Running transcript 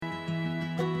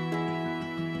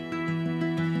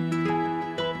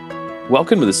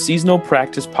Welcome to the Seasonal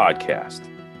Practice Podcast.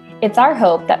 It's our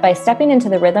hope that by stepping into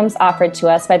the rhythms offered to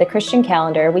us by the Christian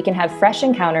calendar, we can have fresh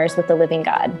encounters with the living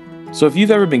God. So if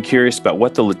you've ever been curious about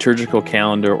what the liturgical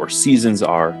calendar or seasons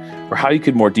are, or how you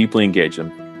could more deeply engage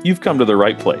them, you've come to the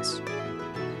right place.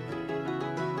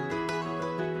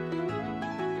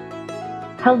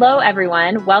 Hello,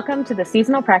 everyone. Welcome to the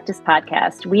Seasonal Practice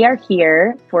Podcast. We are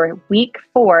here for week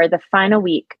 4, the final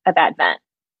week of Advent.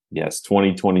 Yes,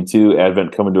 2022,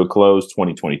 Advent coming to a close.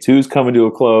 2022 is coming to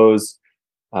a close.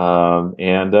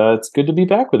 And it's good to be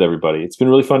back with everybody. It's been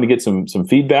really fun to get some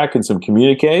feedback and some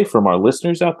communique from our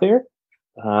listeners out there.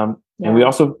 And we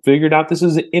also figured out this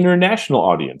is an international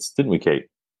audience, didn't we, Kate?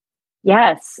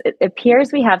 Yes, it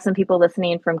appears we have some people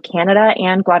listening from Canada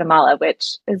and Guatemala,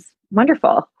 which is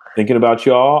wonderful. Thinking about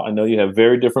y'all. I know you have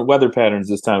very different weather patterns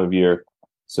this time of year.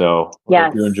 So I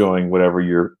hope you're enjoying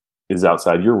whatever is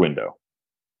outside your window.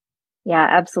 Yeah,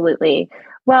 absolutely.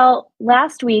 Well,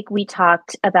 last week we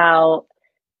talked about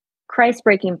Christ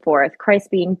breaking forth,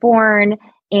 Christ being born.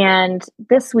 And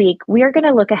this week we are going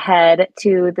to look ahead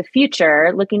to the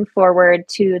future, looking forward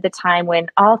to the time when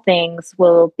all things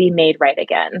will be made right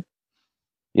again.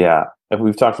 Yeah. And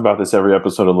we've talked about this every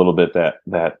episode a little bit,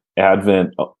 that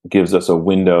Advent gives us a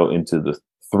window into the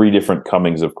 3 different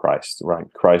comings of Christ, right?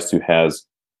 Christ who has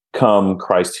come,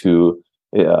 Christ who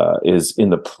is in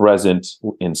the present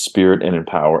in spirit and in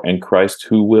power, and Christ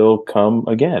who will come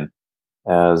again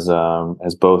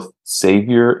as both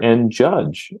Savior and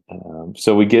Judge.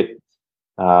 So we get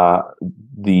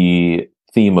the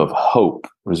theme of hope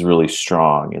was really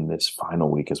strong in this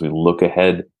final week as we look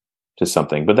ahead to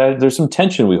something. But there's some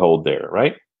tension we hold there,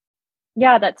 right?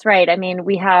 Yeah, that's right. I mean,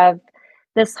 we have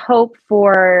this hope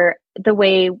for the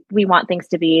way we want things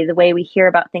to be, the way we hear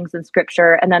about things in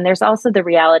Scripture. And then there's also the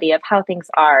reality of how things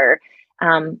are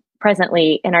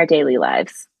presently in our daily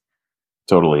lives.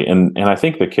 Totally. And I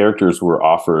think the characters were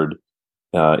offered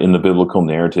in the biblical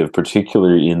narrative,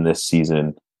 particularly in this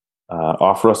season,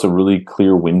 offer us a really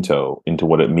clear window into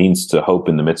what it means to hope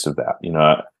in the midst of that. You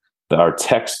know, our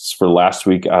texts for last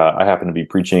week, I happen to be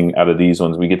preaching out of these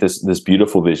ones. We get this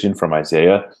beautiful vision from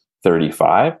Isaiah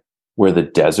 35, where the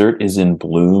desert is in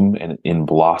bloom and in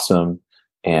blossom,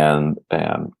 and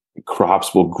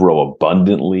crops will grow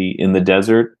abundantly in the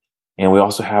desert. And we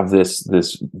also have this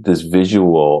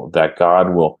visual that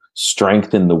God will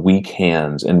strengthen the weak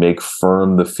hands and make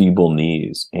firm the feeble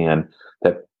knees, and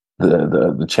that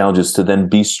the challenge is to then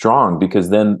be strong, because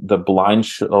then the blind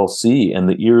shall see and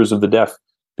the ears of the deaf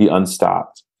be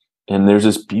unstopped. And there's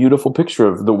this beautiful picture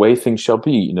of the way things shall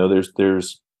be. You know,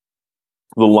 there's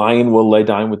the lion will lay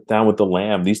down with the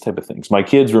lamb, these type of things. My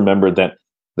kids remembered that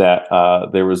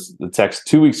there was the text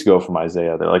 2 weeks ago from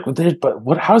Isaiah. They're like,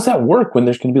 but how does that work when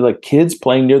there's going to be like kids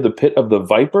playing near the pit of the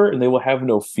viper and they will have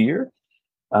no fear?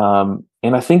 And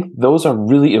I think those are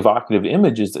really evocative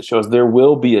images that show us there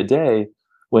will be a day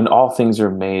when all things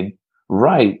are made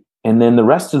right. And then the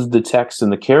rest of the text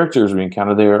and the characters we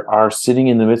encounter there are sitting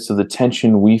in the midst of the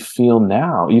tension we feel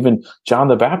now. Even John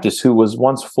the Baptist, who was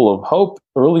once full of hope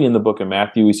early in the book of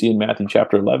Matthew, we see in Matthew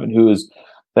chapter 11, who is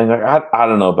saying, like, I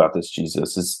don't know about this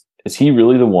Jesus. Is he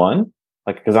really the one?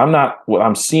 Like, because what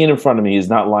I'm seeing in front of me is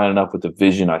not lining up with the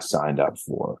vision I signed up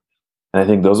for. And I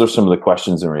think those are some of the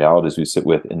questions and realities we sit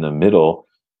with in the middle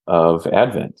of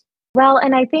Advent. Well,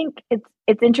 and I think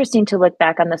it's interesting to look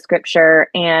back on the Scripture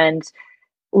and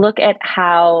look at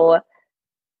how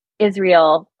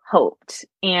Israel hoped,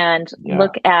 and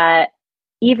look at,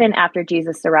 even after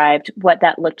Jesus arrived, what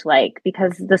that looked like,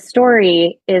 because the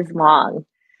story is long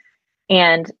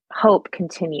and hope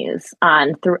continues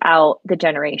on throughout the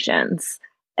generations.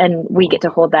 And we get to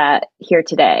hold that here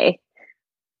today.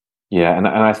 Yeah. And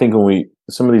I think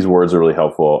some of these words are really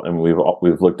helpful. And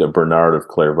we've looked at Bernard of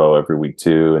Clairvaux every week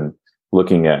too, and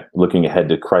looking ahead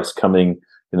to Christ coming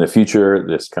in the future,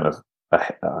 this kind of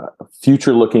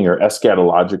future-looking or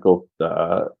eschatological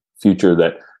future,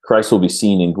 that Christ will be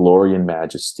seen in glory and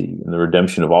majesty, and the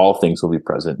redemption of all things will be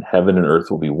present. Heaven and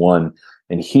earth will be one.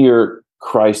 And here,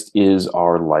 Christ is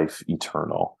our life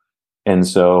eternal. And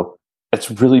so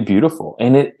it's really beautiful.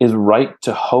 And it is right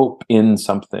to hope in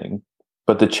something.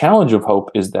 But the challenge of hope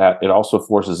is that it also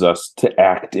forces us to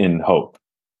act in hope,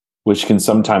 which can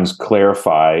sometimes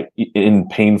clarify in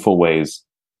painful ways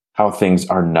how things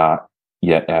are not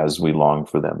yet as we long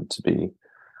for them to be.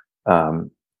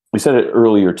 We said it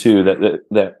earlier too,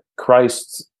 that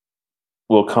Christ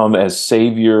will come as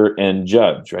Savior and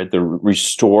Judge, right? The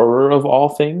restorer of all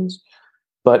things.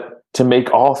 But to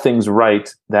make all things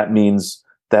right, that means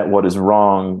that what is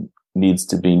wrong needs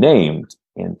to be named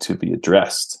and to be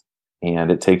addressed. And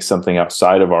it takes something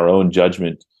outside of our own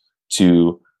judgment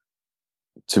to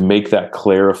to make that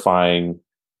clarifying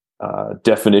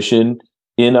definition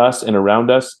in us and around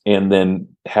us, and then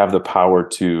have the power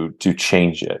to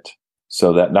change it,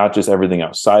 so that not just everything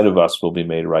outside of us will be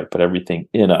made right, but everything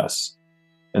in us.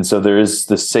 And so there is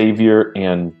the Savior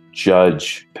and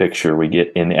Judge picture we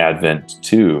get in Advent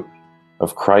too,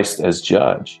 of Christ as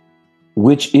Judge,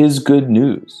 which is good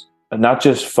news. Not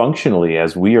just functionally,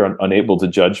 as we are unable to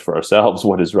judge for ourselves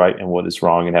what is right and what is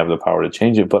wrong and have the power to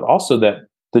change it, but also that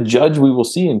the Judge we will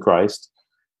see in Christ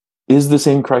is the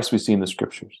same Christ we see in the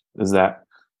Scriptures. Is that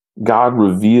God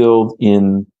revealed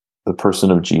in the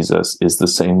person of Jesus is the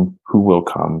same who will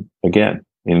come again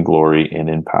in glory and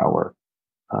in power.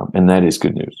 And that is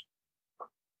good news.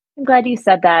 I'm glad you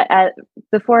said that.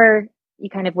 Before you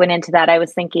kind of went into that, I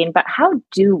was thinking, but how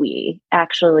do we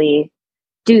actually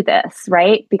do this,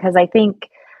 right? Because I think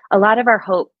a lot of our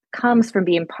hope comes from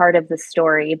being part of the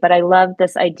story. But I love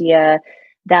this idea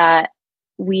that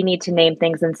we need to name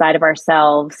things inside of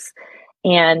ourselves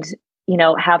and,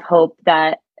 have hope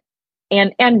that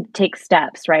and take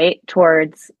steps, right,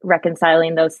 towards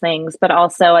reconciling those things. But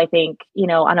also, I think,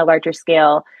 on a larger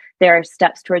scale, there are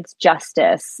steps towards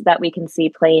justice that we can see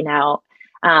playing out.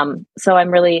 So I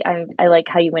like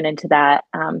how you went into that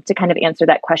to kind of answer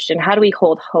that question. How do we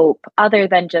hold hope other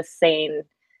than just saying,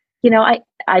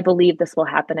 I believe this will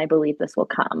happen. I believe this will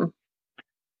come.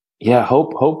 Yeah,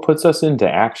 hope puts us into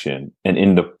action and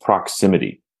into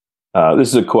proximity. This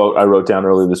is a quote I wrote down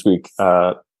earlier this week,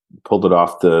 pulled it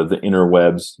off the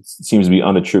interwebs. It seems to be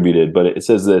unattributed, but it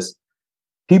says this: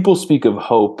 people speak of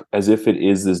hope as if it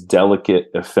is this delicate,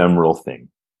 ephemeral thing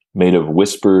made of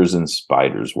whispers and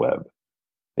spider's web.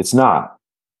 It's not.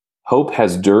 Hope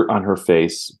has dirt on her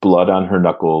face, blood on her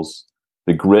knuckles,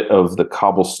 the grit of the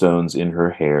cobblestones in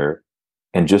her hair,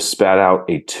 and just spat out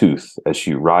a tooth as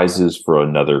she rises for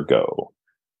another go.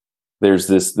 There's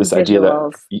this idea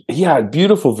that,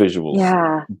 beautiful visuals.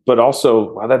 Yeah. But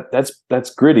also, wow,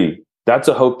 that's gritty. That's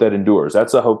a hope that endures.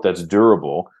 That's a hope that's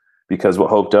durable, because what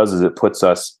hope does is it puts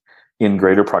us in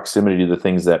greater proximity to the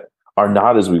things that are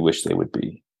not as we wish they would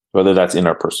be, whether that's in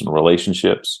our personal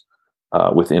relationships,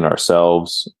 within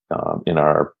ourselves, in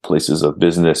our places of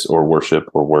business or worship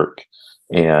or work,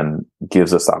 and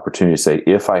gives us the opportunity to say,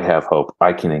 if I have hope,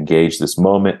 I can engage this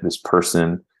moment, this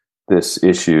person, this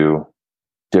issue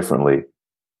differently.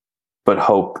 But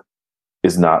hope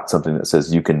is not something that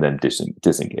says you can then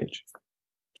disengage.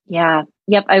 Yeah.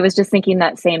 Yep. I was just thinking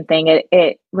that same thing.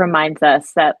 It reminds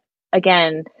us that,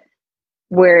 again,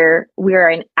 we're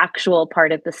an actual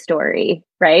part of the story,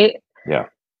 right? Yeah.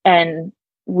 And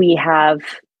we have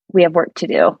work to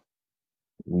do.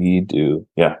 We do.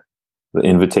 Yeah. The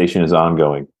invitation is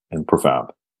ongoing and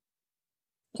profound.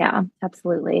 Yeah,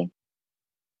 absolutely.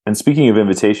 And speaking of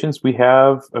invitations, we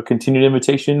have a continued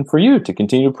invitation for you to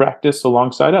continue to practice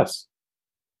alongside us.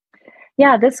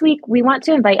 Yeah, this week we want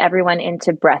to invite everyone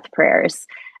into breath prayers.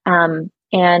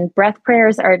 And breath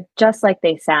prayers are just like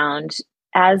they sound.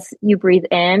 As you breathe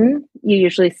in, you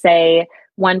usually say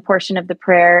one portion of the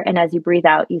prayer, and as you breathe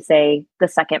out, you say the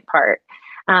second part.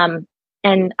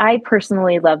 And I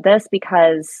personally love this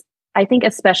because I think,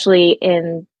 especially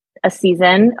in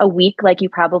a week like you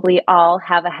probably all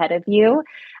have ahead of you,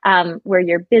 where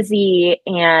you're busy,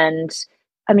 and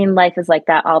I mean, life is like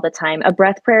that all the time. A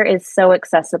breath prayer is so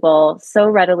accessible, so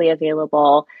readily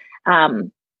available.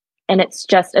 And it's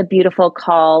just a beautiful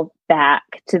call back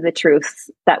to the truths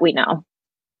that we know.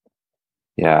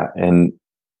 Yeah. And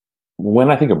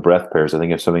when I think of breath prayers, I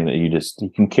think of something that you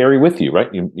can carry with you, right?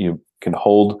 You can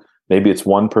hold, maybe it's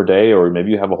one per day, or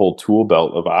maybe you have a whole tool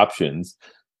belt of options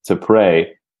to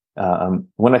pray.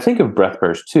 When I think of breath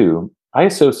prayers too, I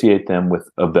associate them with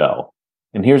a bell.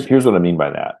 And here's what I mean by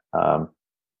that.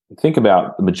 Think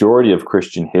about the majority of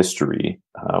Christian history.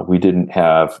 We didn't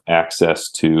have access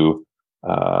to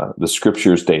the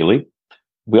scriptures daily.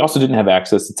 We also didn't have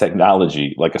access to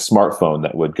technology like a smartphone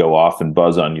that would go off and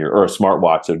buzz on or a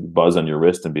smartwatch that would buzz on your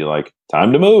wrist and be like,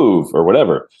 time to move or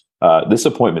whatever. This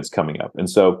appointment's coming up. And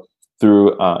so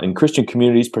in Christian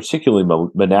communities, particularly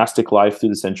monastic life through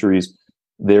the centuries,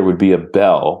 there would be a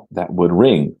bell that would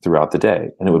ring throughout the day,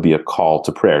 and it would be a call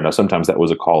to prayer. Now, sometimes that was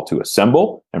a call to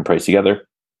assemble and pray together.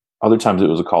 Other times it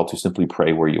was a call to simply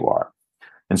pray where you are.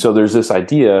 And so there's this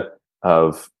idea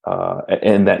of,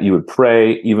 and that you would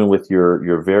pray even with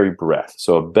your very breath.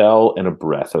 So a bell and a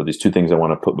breath are these two things I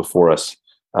want to put before us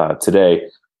today.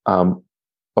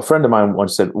 A friend of mine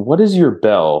once said, what is your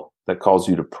bell that calls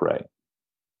you to pray?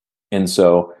 And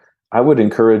so I would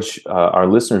encourage our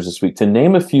listeners this week to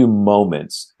name a few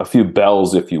moments, a few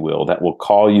bells, if you will, that will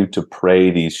call you to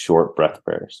pray these short breath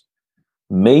prayers.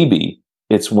 Maybe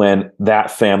it's when that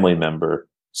family member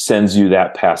sends you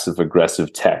that passive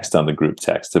aggressive text on the group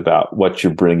text about what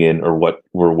you're bringing or what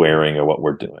we're wearing or what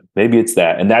we're doing. Maybe it's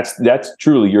that. And that's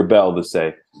truly your bell to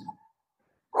say,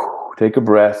 take a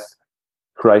breath,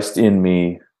 Christ in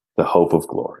me, the hope of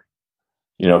glory.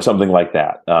 Something like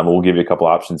that. We'll give you a couple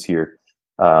options here.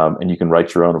 And you can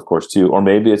write your own, of course, too. Or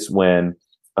maybe it's when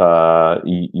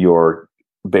your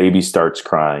baby starts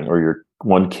crying, or your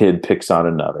one kid picks on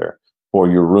another, or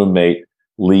your roommate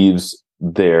leaves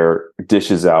their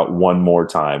dishes out one more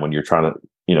time when you're trying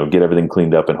to, get everything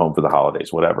cleaned up and home for the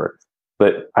holidays, whatever.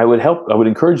 But I would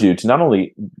encourage you to not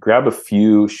only grab a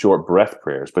few short breath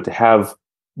prayers, but to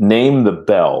name the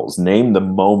bells, name the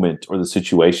moment or the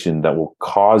situation that will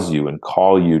cause you and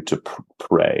call you to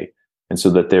pray. And so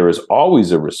that there is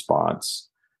always a response.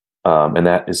 And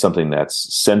that is something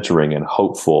that's centering and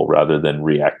hopeful rather than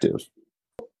reactive.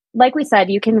 Like we said,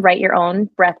 you can write your own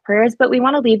breath prayers, but we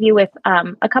want to leave you with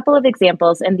a couple of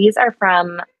examples. And these are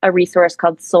from a resource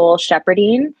called Soul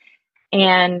Shepherding.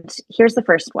 And here's the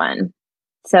first one.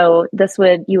 So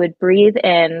you would breathe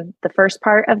in the first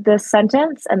part of this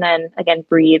sentence, and then again,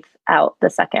 breathe out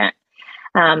the second.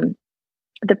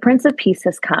 The Prince of Peace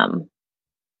has come.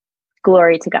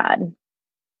 Glory to God.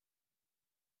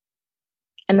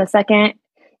 And the second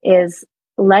is,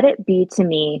 let it be to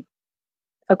me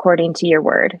according to your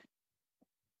word.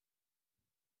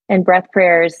 And breath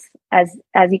prayers, as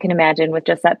you can imagine, with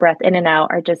just that breath in and out,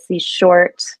 are just these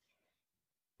short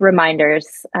reminders.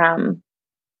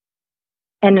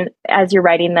 And as you're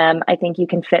writing them, I think you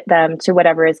can fit them to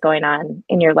whatever is going on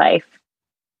in your life.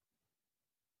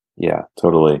 Yeah,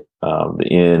 totally. The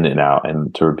in and out,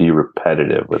 and to be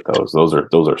repetitive with those.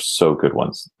 Those are so good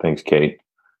ones. Thanks, Kate.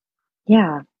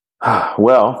 Yeah.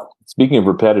 Well, speaking of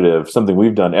repetitive, something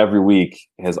we've done every week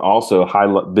has also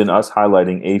been us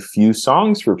highlighting a few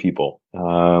songs for people.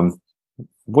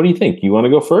 What do you think? You want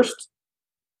to go first?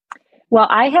 Well,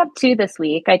 I have two this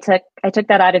week. I took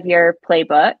that out of your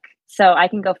playbook, so I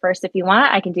can go first if you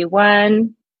want. I can do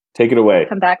one. Take it away.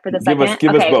 Come back for the second.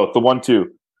 Give us both. The 1,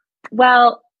 2.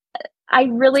 Well, I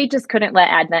really just couldn't let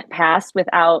Advent pass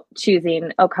without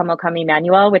choosing O Come,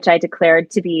 Emmanuel, which I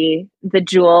declared to be the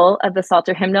jewel of the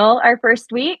Psalter hymnal our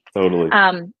first week. Totally.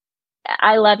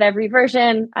 I love every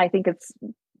version. I think it's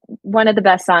one of the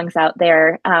best songs out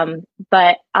there.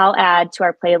 But I'll add to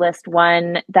our playlist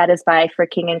one that is by For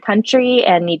King and Country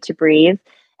and Need to Breathe.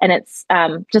 And it's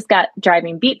just got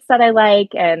driving beats that I like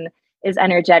and is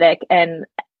energetic. And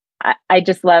I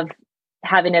just love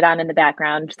having it on in the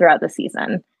background throughout the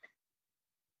season.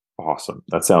 Awesome.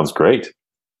 That sounds great.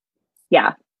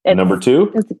 Yeah. Number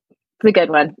 2? It's a good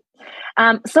one.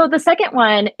 So the second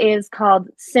one is called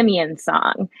Simeon's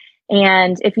Song.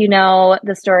 And if you know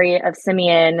the story of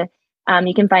Simeon,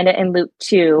 you can find it in Luke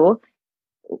 2.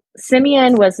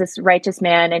 Simeon was this righteous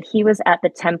man, and he was at the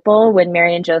temple when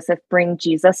Mary and Joseph bring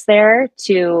Jesus there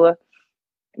to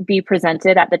be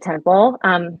presented at the temple.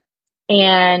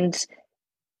 And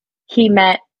he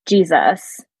met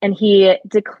Jesus, and he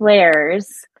declares,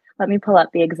 let me pull up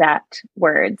the exact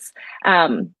words.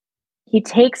 He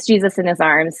takes Jesus in his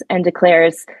arms and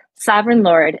declares, Sovereign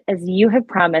Lord, as you have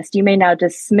promised, you may now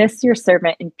dismiss your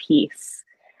servant in peace.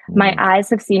 My eyes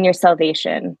have seen your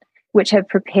salvation, which you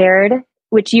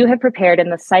have prepared in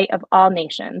the sight of all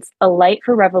nations, a light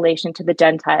for revelation to the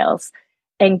Gentiles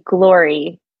and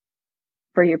glory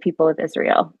for your people of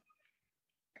Israel.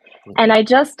 And I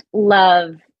just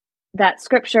love that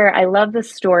scripture. I love the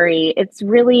story. It's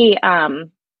really,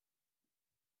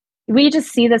 we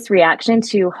just see this reaction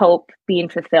to hope being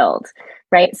fulfilled,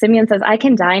 right? Simeon says, I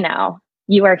can die now.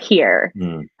 You are here.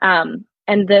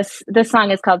 And this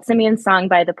song is called Simeon's Song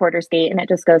by the Porter's Gate, and it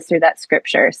just goes through that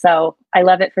scripture. So I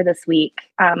love it for this week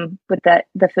with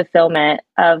the fulfillment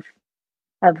of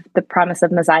the promise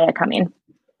of Messiah coming.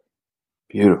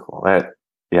 Beautiful.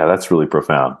 That's really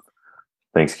profound.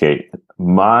 Thanks, Kate.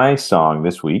 My song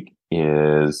this week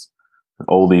is an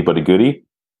oldie but a goodie.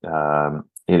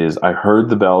 It is I Heard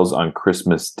the Bells on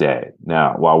Christmas Day.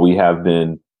 Now, while we have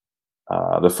been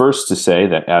the first to say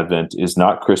that Advent is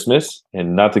not Christmas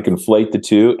and not to conflate the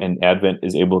two, and Advent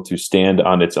is able to stand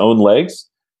on its own legs,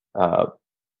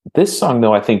 this song,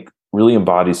 though, I think really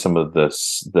embodies some of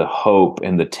the hope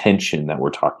and the tension that we're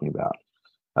talking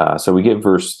about. So we get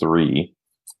verse 3,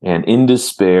 and in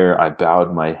despair I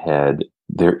bowed my head.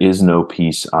 There is no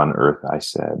peace on earth, I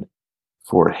said.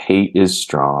 For hate is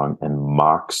strong and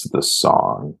mocks the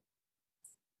song.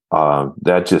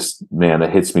 That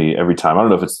hits me every time. I don't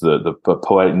know if it's the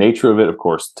poetic nature of it. Of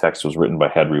course, the text was written by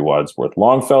Henry Wadsworth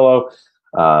Longfellow.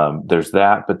 There's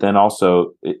that, but then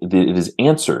also it is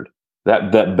answered.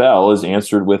 That bell is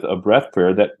answered with a breath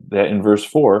prayer that in verse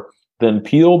 4, Then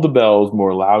peal the bells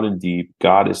more loud and deep.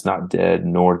 God is not dead,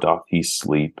 nor doth he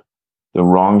sleep. The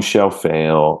wrong shall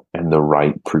fail, and the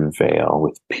right prevail,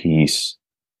 with peace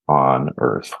on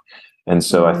earth. And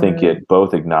so I think it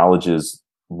both acknowledges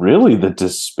really the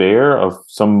despair of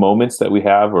some moments that we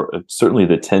have, or certainly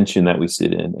the tension that we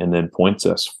sit in, and then points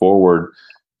us forward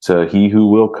to he who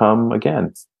will come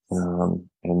again.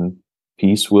 And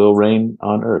peace will reign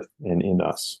on earth and in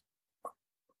us.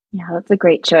 Yeah, that's a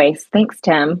great choice. Thanks,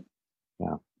 Tim.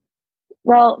 Yeah.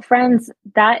 Well, friends,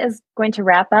 that is going to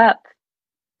wrap up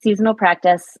Seasonal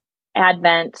Practice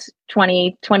Advent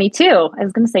 2022. I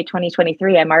was going to say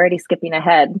 2023. I'm already skipping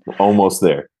ahead. Almost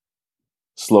there.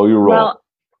 Slow your roll. Well,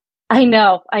 I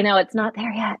know. It's not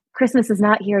there yet. Christmas is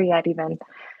not here yet, even.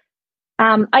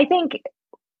 I think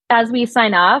as we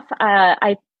sign off,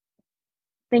 I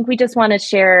think we just want to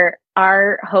share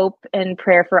our hope and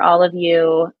prayer for all of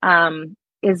you,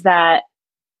 is that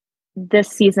this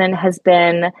season has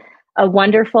been a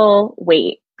wonderful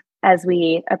wait as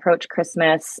we approach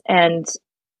Christmas. And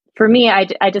for me,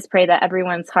 I just pray that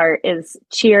everyone's heart is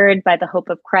cheered by the hope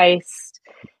of Christ.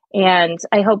 And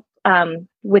I hope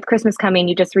with Christmas coming,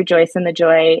 you just rejoice in the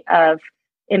joy of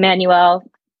Emmanuel,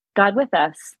 God with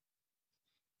us.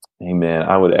 Amen.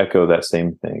 I would echo that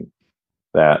same thing,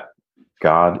 that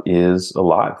God is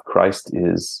alive. Christ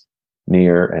is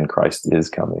near and Christ is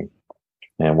coming.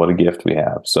 And what a gift we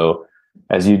have. So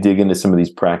as you dig into some of these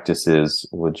practices,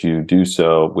 would you do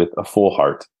so with a full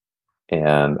heart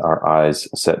and our eyes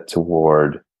set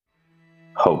toward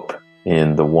hope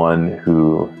in the one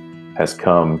who has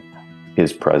come,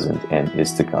 is present, and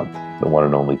is to come, the one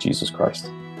and only Jesus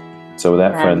Christ. So with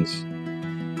that, friends,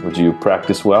 would you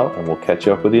practice well, and we'll catch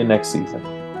up with you next season.